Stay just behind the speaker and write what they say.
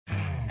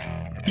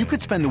You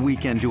could spend the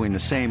weekend doing the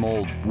same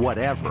old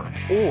whatever,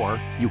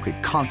 or you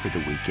could conquer the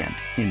weekend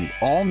in the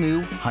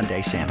all-new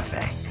Hyundai Santa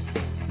Fe.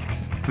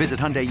 Visit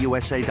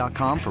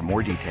HyundaiUSA.com for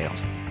more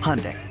details.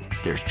 Hyundai,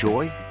 there's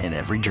joy in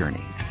every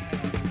journey.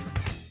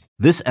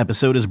 This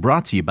episode is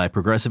brought to you by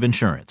Progressive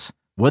Insurance.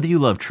 Whether you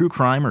love true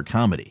crime or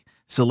comedy,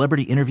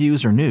 celebrity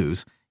interviews or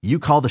news, you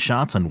call the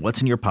shots on what's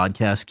in your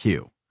podcast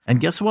queue. And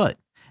guess what?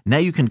 Now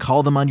you can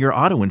call them on your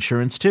auto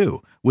insurance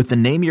too with the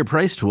Name Your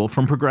Price tool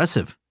from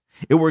Progressive.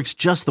 It works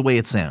just the way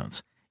it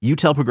sounds. You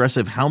tell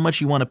Progressive how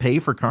much you want to pay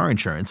for car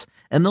insurance,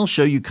 and they'll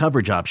show you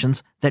coverage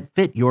options that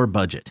fit your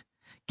budget.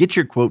 Get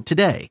your quote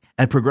today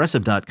at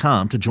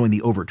Progressive.com to join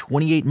the over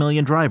 28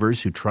 million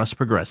drivers who trust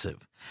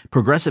Progressive.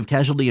 Progressive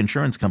Casualty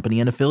Insurance Company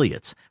and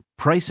Affiliates.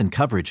 Price and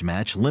coverage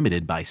match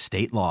limited by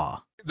state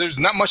law. There's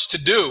not much to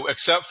do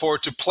except for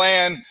to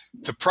plan,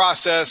 to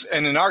process,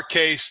 and in our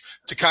case,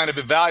 to kind of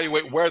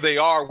evaluate where they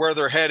are, where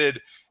they're headed,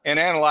 and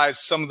analyze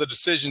some of the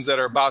decisions that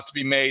are about to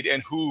be made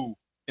and who,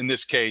 in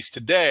this case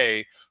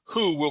today,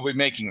 who will be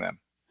making them.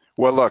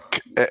 Well, look,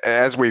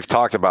 as we've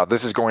talked about,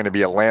 this is going to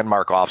be a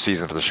landmark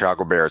offseason for the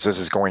Chicago Bears. This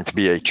is going to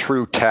be a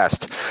true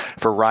test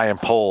for Ryan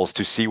Poles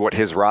to see what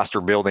his roster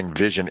building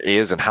vision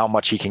is and how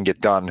much he can get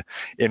done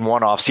in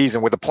one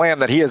offseason with a plan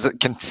that he has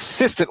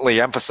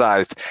consistently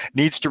emphasized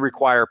needs to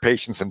require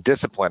patience and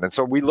discipline. And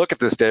so we look at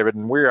this, David,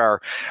 and we are,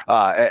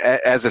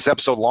 as this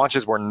episode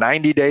launches, we're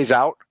 90 days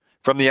out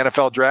from the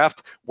NFL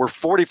draft. We're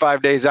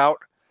 45 days out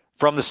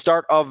from the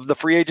start of the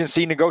free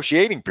agency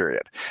negotiating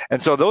period.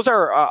 And so those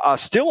are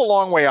still a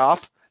long way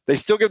off. They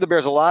still give the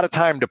Bears a lot of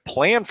time to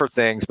plan for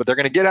things, but they're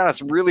going to get on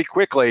us really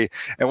quickly.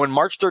 And when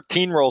March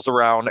 13 rolls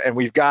around and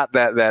we've got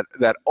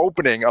that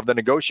opening of the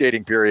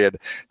negotiating period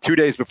 2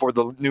 days before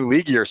the new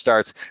league year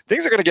starts,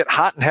 things are going to get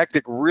hot and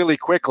hectic really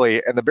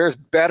quickly. And the Bears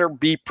better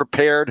be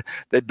prepared.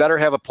 They better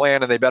have a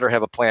plan, and they better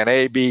have a plan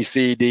A, B,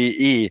 C, D,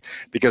 E,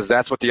 because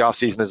that's what the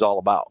offseason is all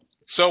about.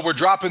 So we're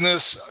dropping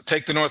this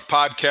Take the North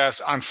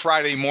podcast on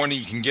Friday morning.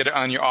 You can get it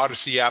on your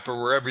Odyssey app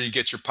or wherever you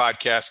get your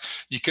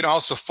podcasts. You can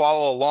also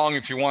follow along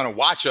if you want to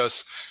watch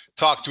us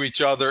talk to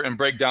each other and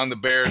break down the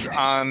Bears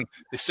on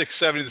the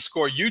 670 The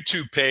Score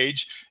YouTube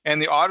page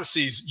and the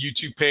Odyssey's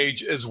YouTube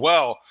page as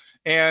well.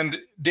 And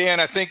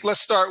Dan, I think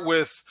let's start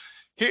with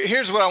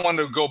here's what I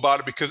wanted to go about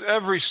it, because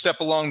every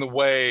step along the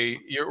way,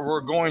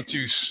 we're going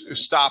to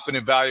stop and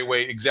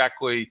evaluate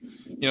exactly,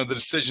 the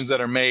decisions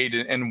that are made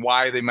and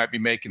why they might be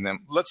making them.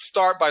 Let's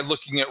start by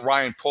looking at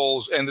Ryan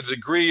Poles and the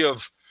degree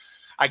of,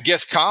 I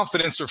guess,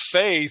 confidence or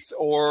faith,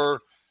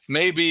 or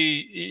maybe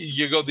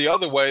you go the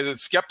other way, that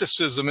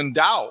skepticism and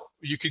doubt.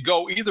 You could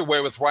go either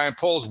way with Ryan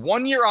Poles.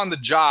 1 year on the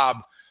job,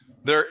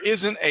 there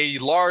isn't a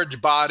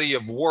large body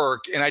of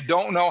work, and I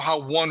don't know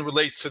how one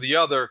relates to the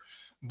other.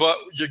 But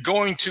you're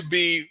going to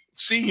be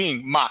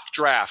seeing mock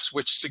drafts,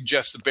 which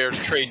suggest the Bears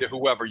trade to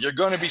whoever. You're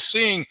going to be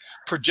seeing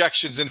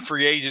projections in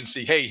free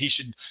agency. Hey, he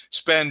should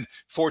spend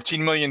 $14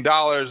 million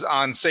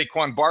on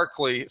Saquon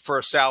Barkley for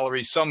a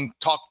salary. Some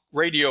talk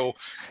radio.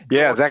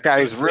 Yeah, that guy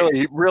is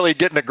really, really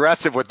getting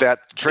aggressive with that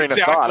train of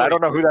thought. I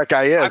don't know who that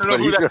guy is. I don't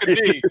know who that could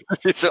be.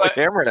 He's really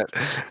hammering it.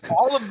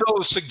 All of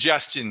those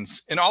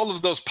suggestions and all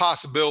of those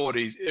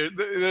possibilities,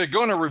 they're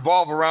going to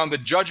revolve around the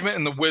judgment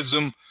and the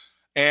wisdom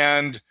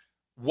and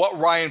what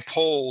Ryan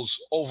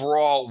Poles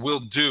overall will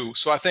do.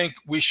 So I think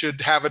we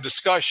should have a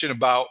discussion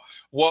about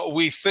what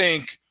we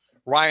think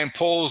Ryan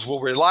Poles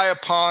will rely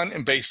upon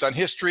and based on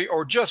history,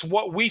 or just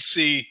what we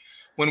see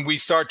when we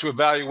start to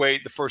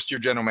evaluate the first-year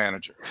general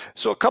manager.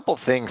 So a couple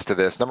things to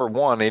this. Number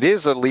one, it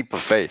is a leap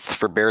of faith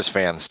for Bears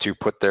fans to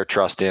put their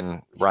trust in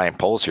Ryan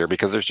Poles here,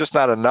 because there's just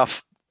not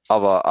enough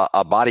of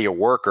a body of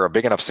work or a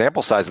big enough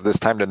sample size at this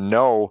time to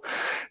know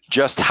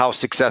just how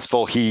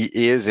successful he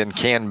is and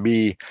can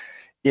be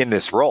in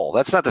this role.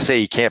 That's not to say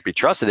he can't be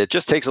trusted. It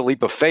just takes a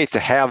leap of faith to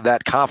have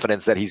that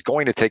confidence that he's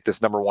going to take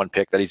this number one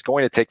pick, that he's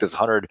going to take this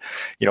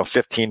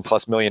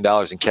 $15+ million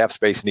in cap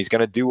space, and he's going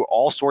to do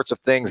all sorts of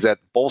things that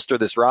bolster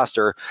this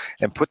roster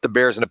and put the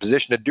Bears in a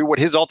position to do what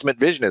his ultimate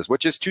vision is,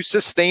 which is to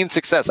sustain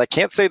success. I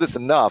can't say this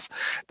enough,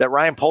 that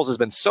Ryan Poles has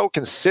been so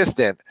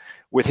consistent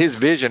with his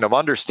vision of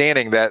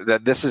understanding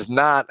that this is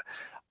not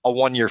a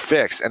one-year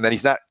fix, and that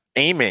he's not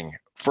aiming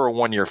for a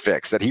one-year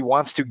fix, that he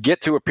wants to get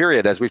to a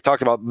period, as we've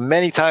talked about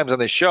many times on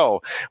this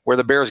show, where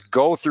the Bears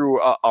go through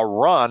a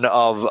run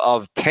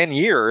of 10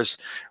 years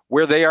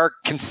where they are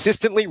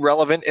consistently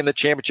relevant in the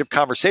championship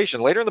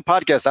conversation. Later in the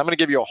podcast, I'm going to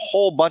give you a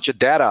whole bunch of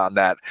data on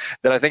that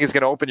I think is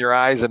going to open your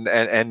eyes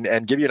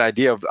and give you an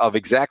idea of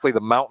exactly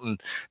the mountain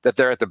that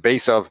they're at the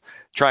base of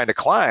trying to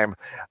climb.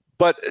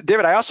 But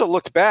David, I also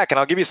looked back, and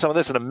I'll give you some of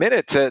this in a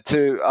minute,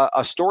 to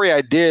a story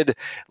I did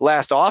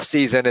last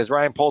offseason as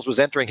Ryan Poles was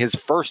entering his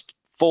first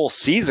full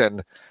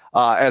season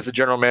as the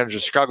general manager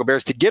of the Chicago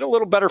Bears, to get a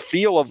little better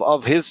feel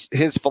of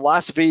his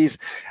philosophies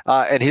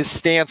and his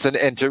stance,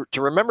 and to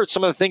remember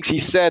some of the things he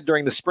said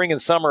during the spring and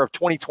summer of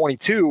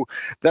 2022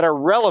 that are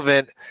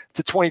relevant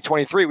to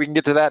 2023. We can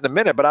get to that in a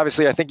minute, but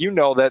obviously I think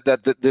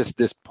that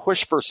this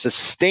push for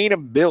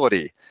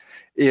sustainability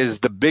is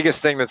the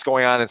biggest thing that's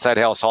going on inside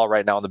Halas Hall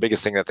right now, and the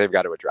biggest thing that they've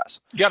got to address.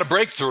 You got to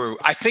break through.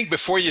 I think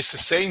before you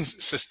sustain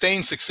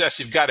success,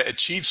 you've got to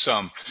achieve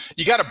some.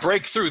 You got to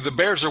break through. The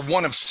Bears are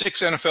one of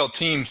 6 NFL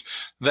teams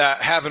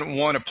that haven't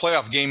won a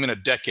playoff game in a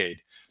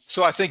decade.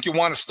 So I think you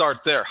want to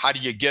start there. How do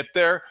you get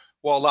there?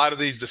 Well, a lot of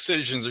these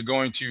decisions are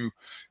going to,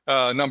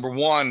 number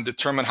one,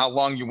 determine how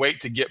long you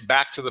wait to get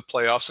back to the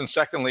playoffs, and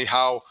secondly,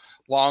 how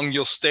long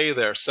you'll stay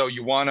there. So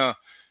you want to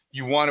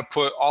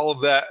put all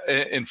of that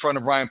in front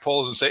of Ryan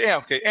Poles and say, yeah,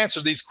 okay,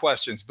 answer these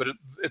questions, but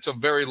it's a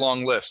very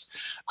long list.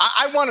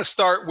 I want to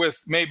start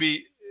with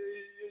maybe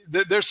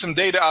there's some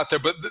data out there,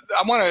 but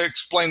I want to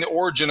explain the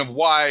origin of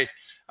why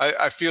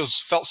I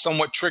felt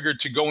somewhat triggered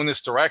to go in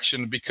this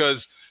direction,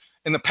 because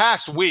in the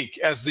past week,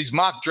 as these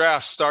mock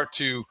drafts start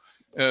to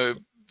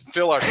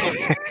fill our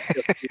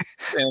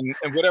and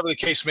whatever the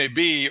case may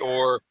be,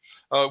 or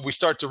we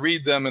start to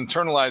read them,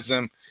 internalize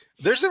them,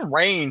 there's a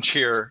range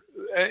here.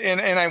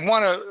 And I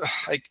want to,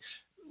 like,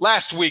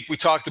 last week we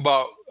talked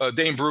about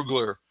Dane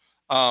Brugler,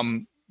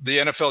 the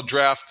NFL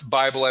Draft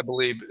Bible, I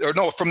believe, or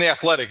no, from The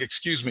Athletic,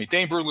 excuse me.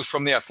 Dane Brugler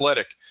from The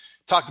Athletic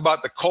talked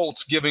about the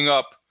Colts giving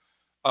up,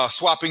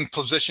 swapping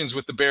positions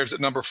with the Bears at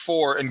number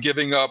 4 and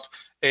giving up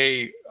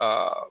a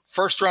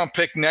first-round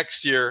pick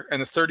next year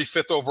and the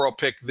 35th overall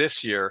pick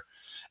this year.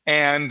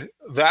 And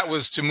that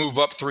was to move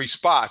up 3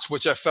 spots,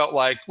 which I felt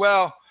like,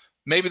 well,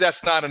 maybe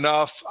that's not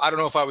enough. I don't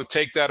know if I would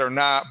take that or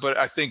not, but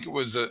I think it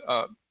was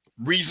a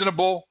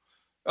reasonable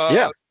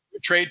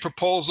trade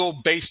proposal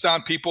based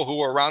on people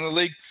who are around the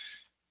league.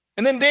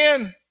 And then,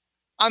 Dan,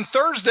 on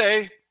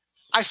Thursday,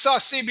 I saw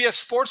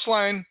CBS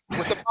Sportsline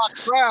with a mock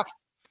draft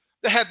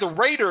that had the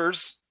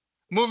Raiders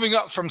moving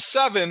up from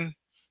 7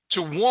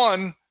 to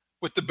 1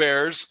 with the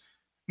Bears,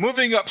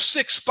 moving up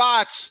 6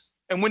 spots.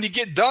 And when you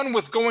get done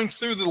with going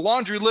through the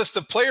laundry list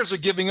of players, they're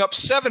giving up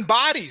 7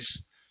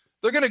 bodies.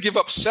 They're going to give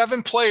up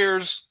 7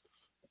 players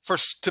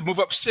to move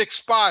up 6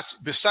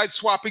 spots. Besides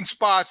swapping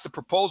spots, the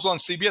proposal on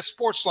CBS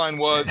Sportsline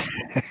was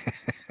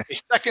a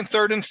 2nd,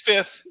 3rd, and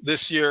 5th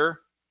this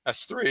year.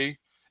 That's 3.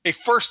 A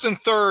 1st and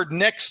 3rd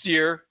next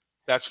year.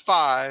 That's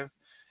 5.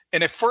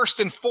 And a 1st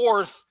and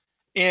 4th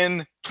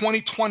in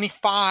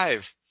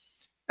 2025.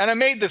 And I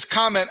made this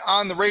comment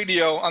on the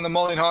radio on the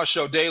Mully and Haw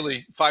Show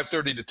daily,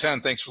 5:30 to 10.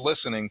 Thanks for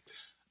listening.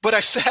 But I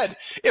said,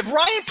 if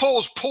Ryan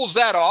Poles pulls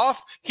that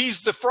off,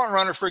 he's the front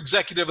runner for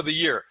Executive of the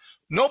Year.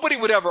 Nobody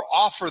would ever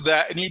offer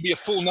that, and you'd be a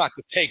fool not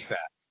to take that.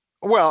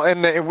 Well,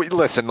 and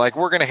listen, like,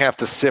 we're going to have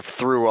to sift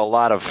through a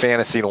lot of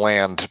fantasy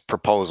land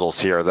proposals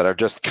here that are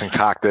just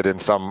concocted in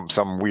some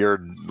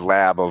weird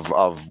lab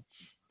of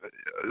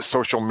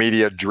social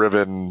media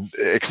driven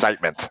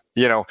excitement.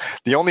 You know,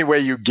 the only way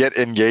you get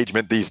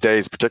engagement these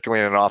days,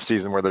 particularly in an off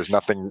season where there's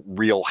nothing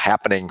real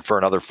happening for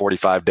another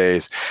 45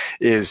 days,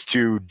 is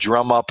to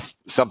drum up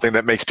something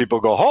that makes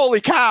people go,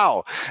 holy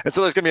cow. And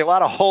so there's going to be a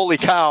lot of holy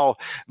cow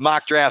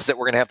mock drafts that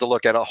we're going to have to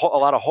look at, a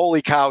lot of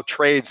holy cow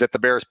trades that the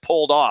Bears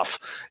pulled off,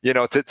 you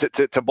know,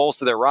 to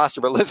bolster their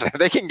roster. But listen, if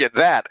they can get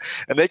that,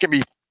 and they can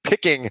be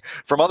picking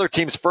from other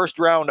teams' first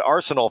round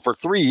arsenal for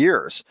 3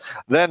 years,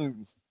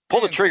 then pull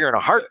the trigger in a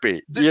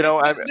heartbeat. You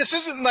know, this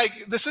isn't like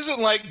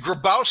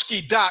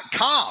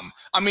Grabowski.com.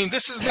 I mean,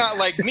 this is not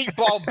like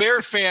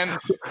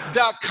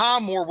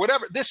meatballbearfan.com or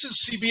whatever. This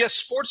is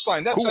CBS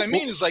Sportsline. That's what I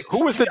mean. Is like,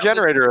 who was the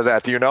generator of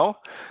that? Do you know?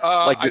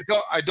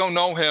 I don't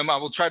know him. I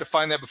will try to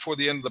find that before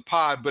the end of the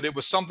pod. But it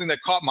was something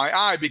that caught my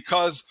eye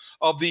because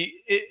of the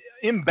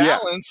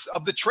imbalance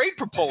of the trade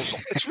proposal.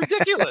 It's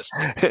ridiculous.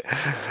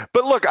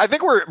 But look, I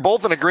think we're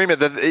both in agreement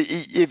that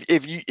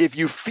if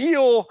you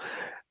feel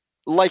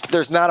like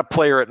there's not a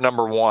player at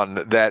number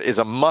 1 that is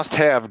a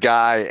must-have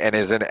guy and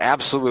is an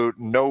absolute,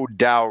 no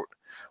doubt,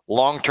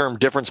 long-term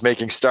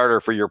difference-making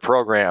starter for your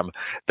program,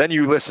 then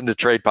you listen to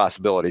trade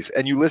possibilities.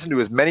 And you listen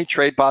to as many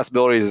trade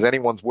possibilities as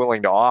anyone's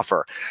willing to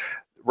offer.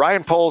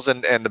 Ryan Poles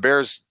and the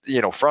Bears,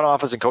 you know, front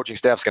office and coaching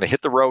staff is going to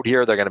hit the road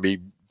here. They're going to be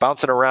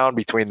bouncing around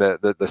between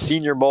the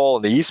Senior Bowl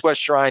and the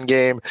East-West Shrine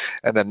game,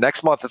 and then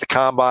next month at the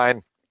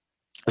Combine.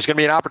 There's going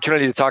to be an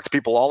opportunity to talk to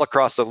people all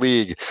across the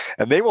league,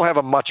 and they will have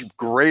a much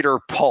greater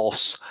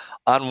pulse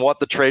on what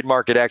the trade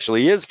market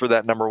actually is for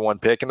that number 1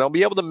 pick, and they'll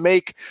be able to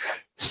make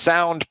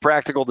sound,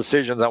 practical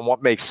decisions on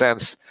what makes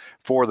sense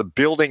for the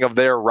building of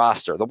their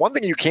roster. The one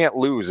thing you can't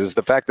lose is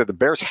the fact that the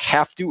Bears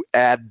have to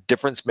add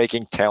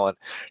difference-making talent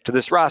to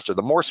this roster.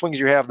 The more swings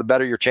you have, the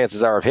better your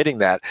chances are of hitting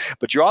that.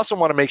 But you also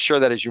want to make sure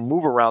that as you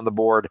move around the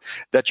board,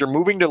 that you're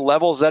moving to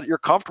levels that you're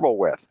comfortable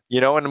with. You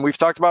know, and we've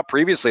talked about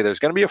previously, there's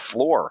going to be a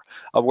floor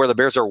of where the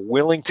Bears are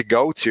willing to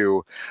go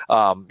to,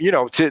 you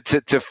know,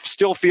 to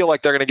still feel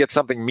like they're going to get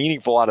something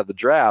meaningful out of the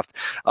draft.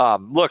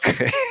 Look,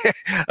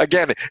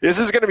 again, this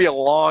is going to be a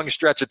long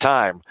stretch stretch of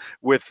time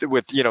with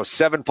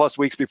 7+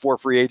 weeks before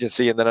free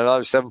agency and then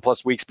another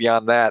 7+ weeks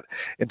beyond that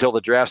until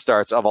the draft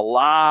starts of a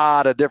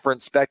lot of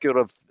different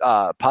speculative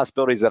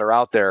possibilities that are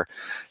out there.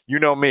 You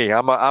know me,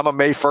 I'm a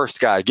May 1st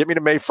guy. Get me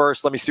to May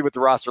 1st. Let me see what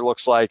the roster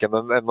looks like, and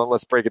then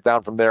let's break it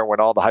down from there when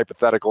all the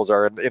hypotheticals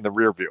are in the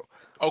rear view.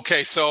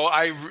 Okay, so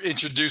I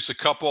introduced a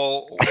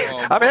couple.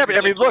 I'm happy.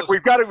 I mean, look,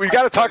 we've got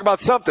to talk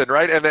about something,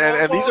 right?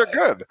 And these are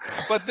good.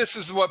 But this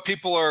is what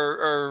people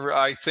are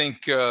I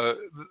think,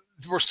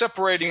 we're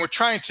separating. We're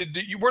trying to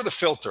do. We're the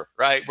filter,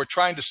 right? We're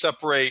trying to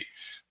separate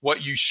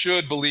what you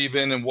should believe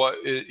in and what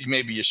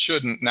maybe you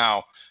shouldn't.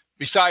 Now,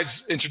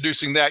 besides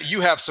introducing that,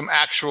 you have some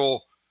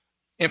actual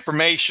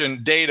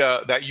information,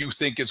 data that you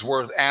think is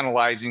worth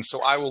analyzing.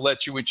 So I will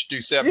let you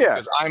introduce that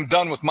because I'm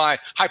done with my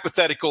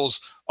hypotheticals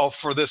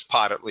for this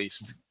pod, at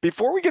least.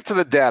 Before we get to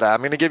the data, I'm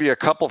going to give you a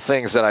couple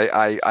things that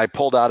I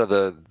pulled out of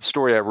the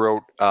story I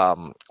wrote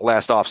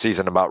last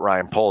offseason about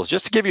Ryan Poles,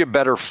 just to give you a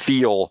better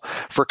feel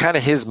for kind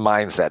of his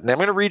mindset. And I'm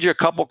going to read you a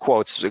couple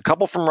quotes, a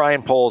couple from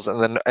Ryan Poles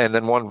and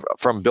then one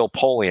from Bill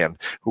Polian,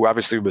 who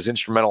obviously was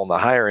instrumental in the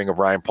hiring of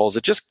Ryan Poles.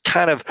 It just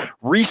kind of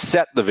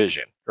reset the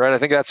vision, right? I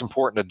think that's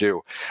important to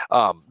do.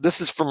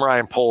 This is from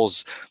Ryan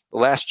Poles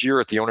last year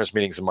at the owners'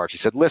 meetings in March. He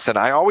said, "Listen,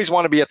 I always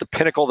want to be at the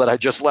pinnacle that I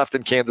just left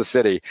in Kansas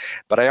City,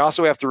 but I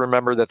also have to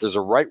remember that there's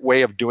a right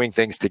way of doing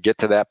things to get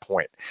to that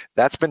point.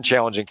 That's been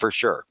challenging for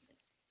sure."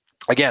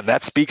 Again,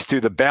 that speaks to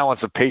the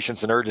balance of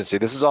patience and urgency.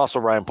 This is also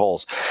Ryan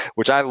Poles,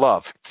 which I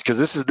love because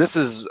this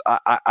is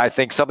I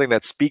think something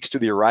that speaks to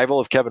the arrival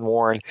of Kevin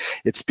Warren.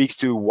 It speaks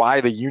to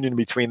why the union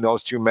between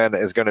those two men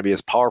is going to be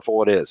as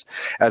powerful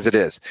as it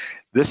is.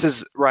 This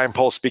is Ryan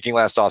Poles speaking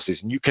last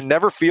offseason. "You can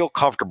never feel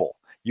comfortable.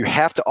 You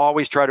have to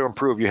always try to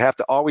improve. You have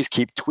to always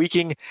keep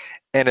tweaking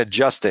and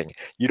adjusting.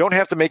 You don't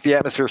have to make the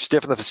atmosphere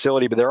stiff in the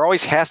facility, but there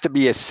always has to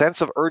be a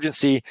sense of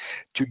urgency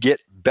to get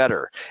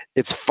better.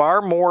 It's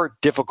far more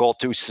difficult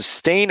to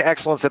sustain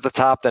excellence at the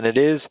top than it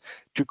is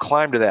to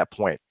climb to that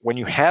point. When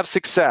you have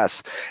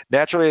success,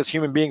 naturally as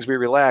human beings, we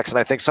relax. And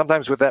I think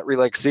sometimes with that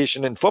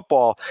relaxation in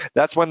football,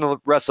 that's when the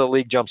rest of the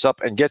league jumps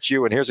up and gets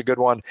you. And here's a good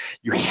one.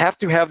 You have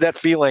to have that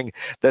feeling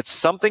that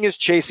something is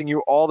chasing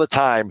you all the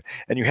time,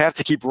 and you have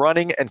to keep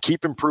running and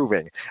keep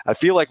improving. I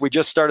feel like we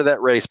just started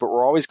that race, but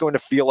we're always going to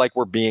feel like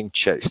we're being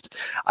chased."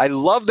 I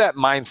love that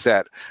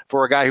mindset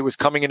for a guy who was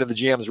coming into the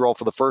GM's role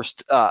for the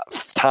first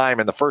time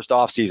in the first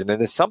offseason.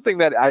 And it's something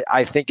that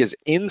I think is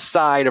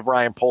inside of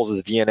Ryan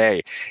Poles'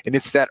 DNA. And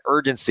it's that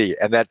urgency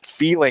and that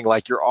feeling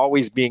like you're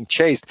always being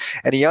chased.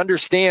 And he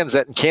understands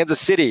that in Kansas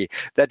City,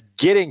 that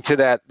getting to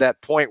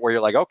that point where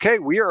you're like, okay,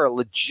 we are a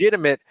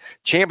legitimate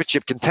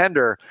championship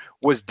contender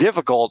was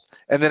difficult.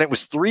 And then it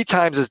was 3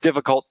 times as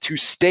difficult to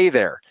stay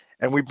there.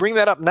 And we bring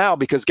that up now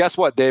because guess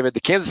what, David?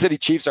 The Kansas City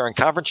Chiefs are in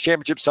Conference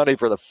Championship Sunday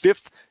for the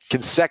 5th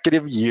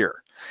consecutive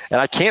year.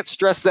 And I can't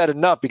stress that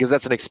enough because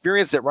that's an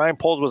experience that Ryan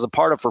Poles was a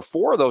part of for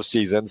 4 of those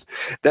seasons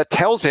that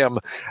tells him,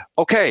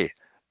 okay,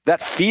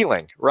 that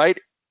feeling, right?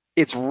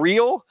 It's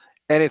real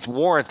and it's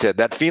warranted,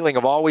 that feeling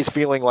of always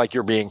feeling like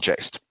you're being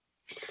chased.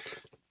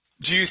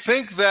 Do you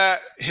think that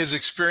his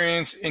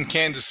experience in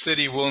Kansas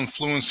City will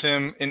influence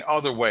him in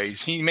other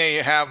ways? He may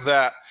have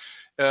that,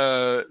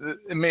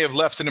 it may have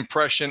left an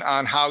impression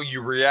on how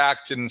you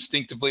react and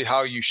instinctively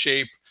how you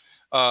shape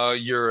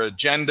your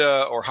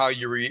agenda or how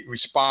you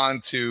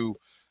respond to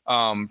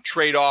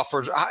trade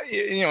offers,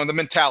 the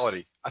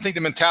mentality. I think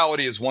the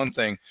mentality is one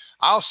thing.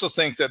 I also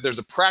think that there's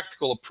a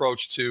practical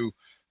approach to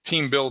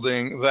team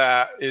building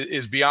that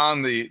is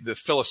beyond the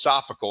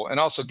philosophical and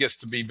also gets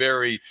to be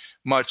very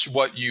much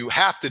what you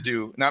have to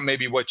do, not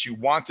maybe what you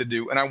want to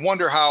do. And I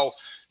wonder how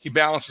he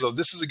balances those.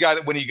 This is a guy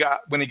that when he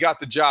got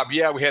the job, we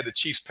had the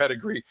Chiefs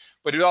pedigree,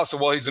 but he also,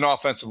 he's an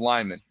offensive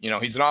lineman.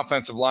 He's an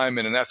offensive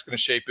lineman, and that's going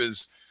to shape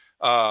his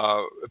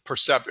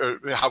perception,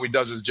 how he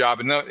does his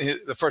job. And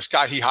the first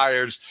guy he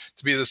hires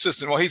to be his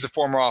assistant, he's a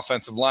former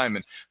offensive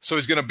lineman, so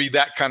he's going to be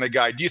that kind of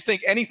guy. Do you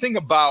think anything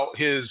about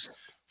his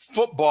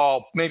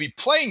football, maybe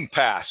playing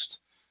past,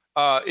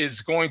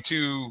 is going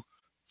to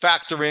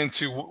factor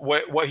into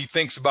what he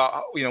thinks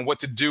about, what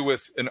to do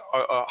with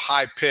a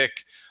high pick,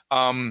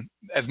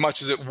 as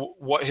much as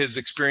what his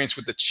experience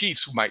with the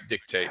Chiefs might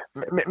dictate?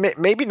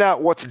 Maybe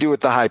not what to do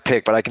with the high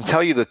pick, but I can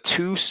tell you the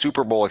 2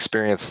 Super Bowl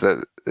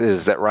experiences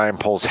that Ryan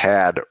Poles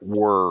had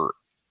were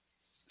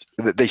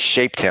they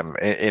shaped him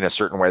in a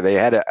certain way. They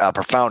had a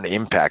profound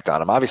impact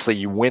on him. Obviously,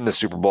 you win the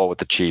Super Bowl with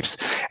the Chiefs,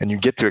 and you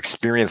get to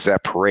experience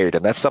that parade.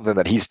 And that's something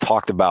that he's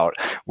talked about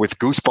with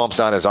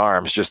goosebumps on his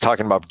arms, just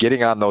talking about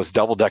getting on those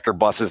double-decker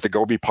buses to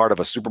go be part of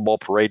a Super Bowl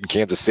parade in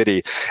Kansas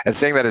City, and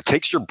saying that it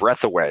takes your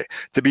breath away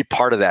to be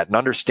part of that, and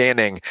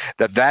understanding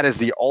that that is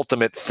the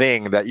ultimate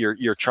thing that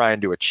you're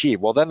trying to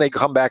achieve. Well, then they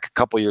come back a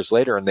couple years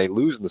later and they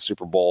lose in the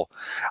Super Bowl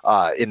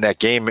in that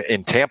game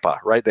in Tampa,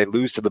 right? They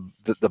lose to the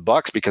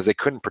Bucs because they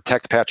couldn't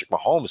protect Patrick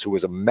Mahomes, who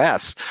was a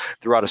mess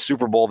throughout a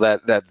Super Bowl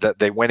that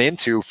they went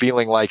into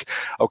feeling like,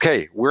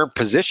 okay, we're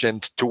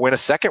positioned to win a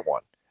second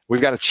one.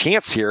 We've got a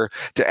chance here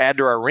to add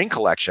to our ring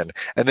collection.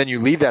 And then you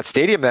leave that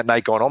stadium that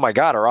night going, oh my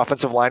God, our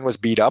offensive line was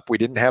beat up. We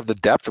didn't have the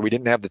depth. We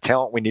didn't have the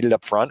talent we needed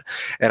up front.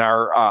 And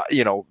our,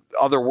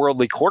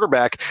 otherworldly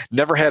quarterback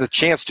never had a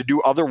chance to do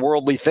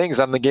otherworldly things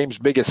on the game's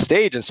biggest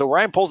stage. And so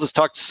Ryan Poles has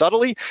talked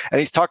subtly and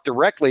he's talked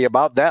directly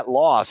about that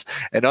loss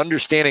and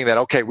understanding that,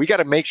 okay, we got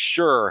to make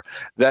sure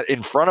that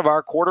in front of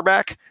our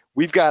quarterback,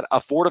 we've got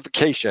a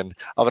fortification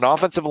of an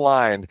offensive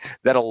line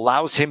that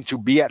allows him to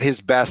be at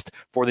his best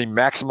for the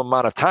maximum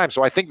amount of time.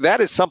 So I think that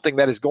is something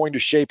that is going to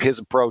shape his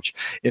approach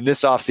in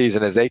this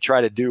offseason as they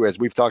try to do, as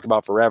we've talked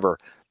about forever,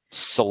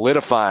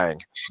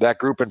 solidifying that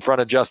group in front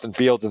of Justin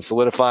Fields and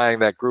solidifying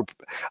that group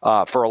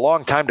for a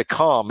long time to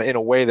come in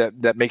a way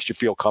that makes you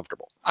feel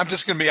comfortable. I'm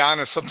just going to be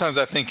honest. Sometimes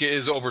I think it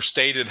is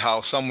overstated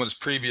how someone's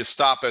previous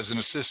stop as an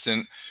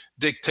assistant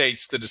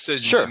dictates the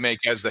decision they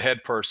make as the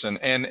head person.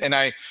 And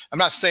I'm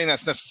not saying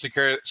that's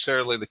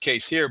necessarily the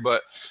case here,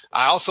 but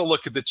I also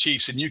look at the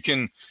Chiefs and you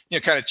can,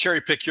 kind of cherry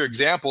pick your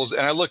examples.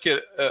 And I look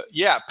at,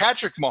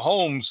 Patrick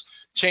Mahomes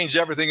changed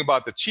everything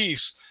about the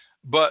Chiefs.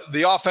 But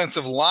the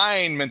offensive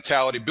line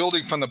mentality,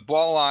 building from the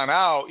ball on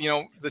out,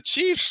 the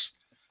Chiefs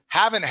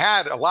haven't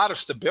had a lot of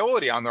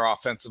stability on their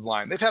offensive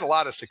line. They've had a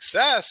lot of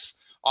success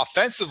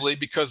offensively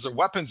because their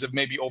weapons have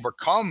maybe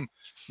overcome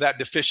that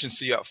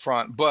deficiency up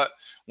front. But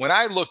when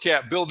I look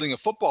at building a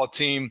football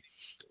team,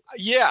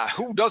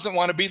 who doesn't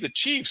want to be the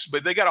Chiefs?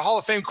 But they got a Hall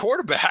of Fame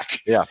quarterback.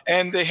 Yeah.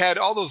 And they had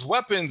all those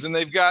weapons and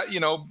they've got,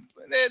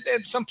 they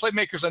had some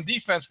playmakers on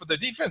defense, but their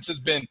defense has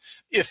been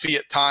iffy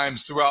at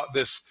times throughout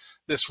this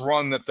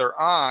run that they're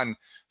on.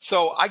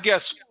 So I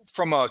guess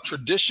from a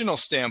traditional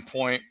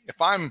standpoint,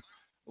 if I'm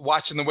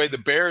watching the way the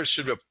Bears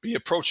should be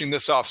approaching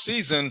this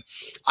offseason,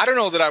 I don't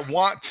know that I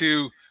want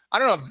to. I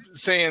don't know if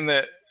saying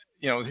that,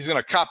 he's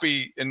going to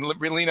copy and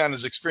lean on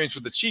his experience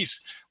with the Chiefs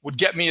would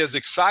get me as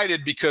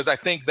excited, because I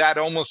think that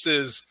almost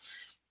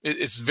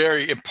it's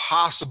very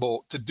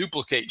impossible to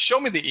duplicate.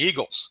 Show me the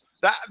Eagles.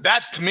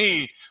 That to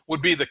me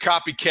would be the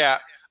copycat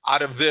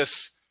out of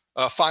this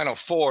Final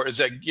Four, is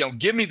that,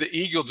 give me the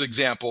Eagles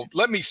example.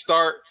 Let me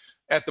start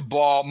at the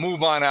ball,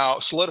 move on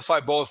out, solidify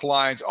both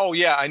lines. Oh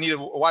yeah, I need a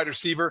wide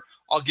receiver.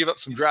 I'll give up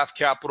some draft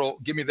capital.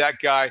 Give me that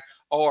guy.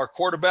 Oh, our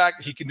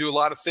quarterback, he can do a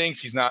lot of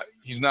things. He's not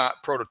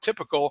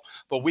prototypical,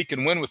 but we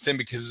can win with him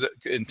because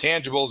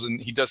intangibles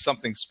and he does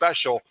something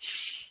special.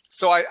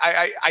 So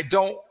I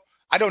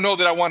don't know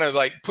that I want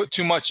to put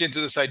too much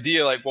into this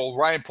idea.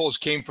 Ryan Poles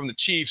came from the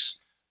Chiefs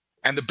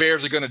and the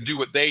Bears are going to do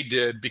what they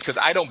did, because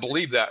I don't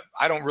believe that.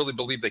 I don't really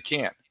believe they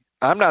can.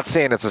 I'm not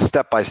saying it's a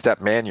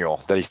step-by-step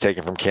manual that he's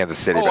taking from Kansas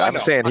City, but I'm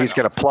saying he's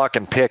going to pluck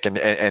and pick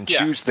and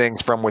choose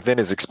things from within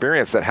his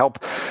experience that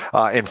help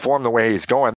inform the way he's going.